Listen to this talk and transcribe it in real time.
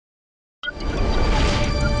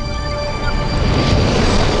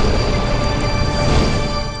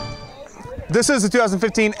This is the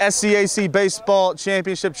 2015 SCAC Baseball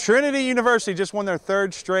Championship. Trinity University just won their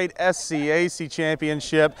third straight SCAC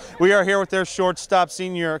championship. We are here with their shortstop,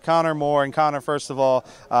 senior Connor Moore. And Connor, first of all,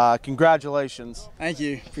 congratulations. Thank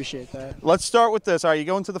you. Appreciate that. Let's start with this. All right, you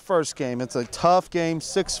go into the first game. It's a tough game,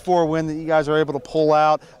 6-4 win that you guys are able to pull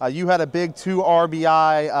out. You had a big 2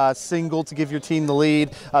 RBI single to give your team the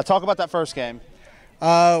lead. Talk about that first game.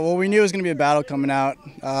 Well, we knew it was going to be a battle coming out.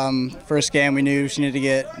 First game, we knew we needed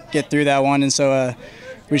to get through that one, and so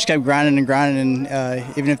we just kept grinding and grinding.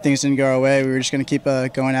 And even if things didn't go our way, we were just going to keep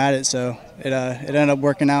going at it. So it ended up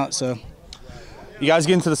working out. So you guys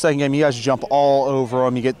get into the second game. You guys jump all over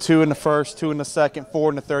them. You get 2 in the first, 2 in the second, 4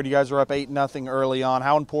 in the third. You guys are up 8-0 early on.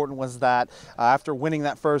 How important was that after winning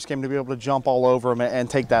that first game to be able to jump all over them and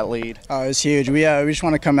take that lead? Oh, it was huge. We just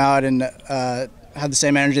want to come out and had the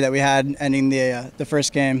same energy that we had ending the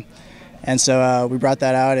first game, and so we brought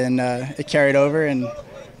that out, and it carried over, and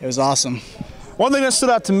it was awesome. One thing that stood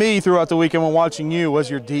out to me throughout the weekend when watching you was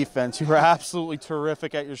your defense. You were absolutely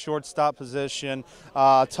terrific at your shortstop position.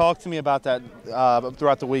 Talk to me about that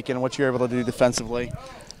throughout the weekend and what you were able to do defensively.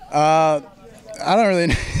 I don't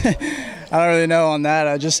really know on that.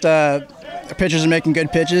 Our pitchers are making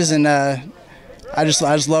good pitches, and I just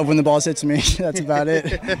love when the ball's hit to me. That's about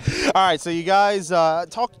it. All right, so you guys,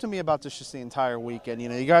 talk to me about this just the entire weekend. You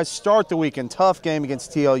know, you guys start the weekend, tough game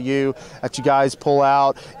against TLU that you guys pull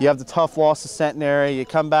out. You have the tough loss to Centenary. You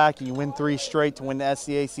come back and you win 3 straight to win the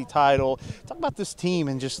SCAC title. Talk about this team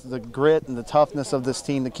and just the grit and the toughness of this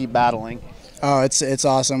team to keep battling. Oh, it's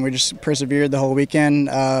awesome. We just persevered the whole weekend.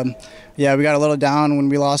 Yeah, we got a little down when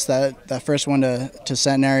we lost that first one to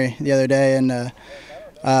Centenary the other day, and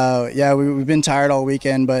yeah, we've been tired all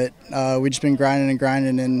weekend, but we've just been grinding and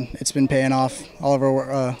grinding, and it's been paying off. All of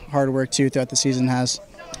our hard work, too, throughout the season has.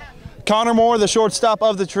 Connor Moore, the shortstop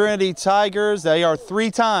of the Trinity Tigers. They are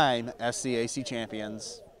 3-time SCAC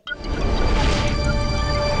champions.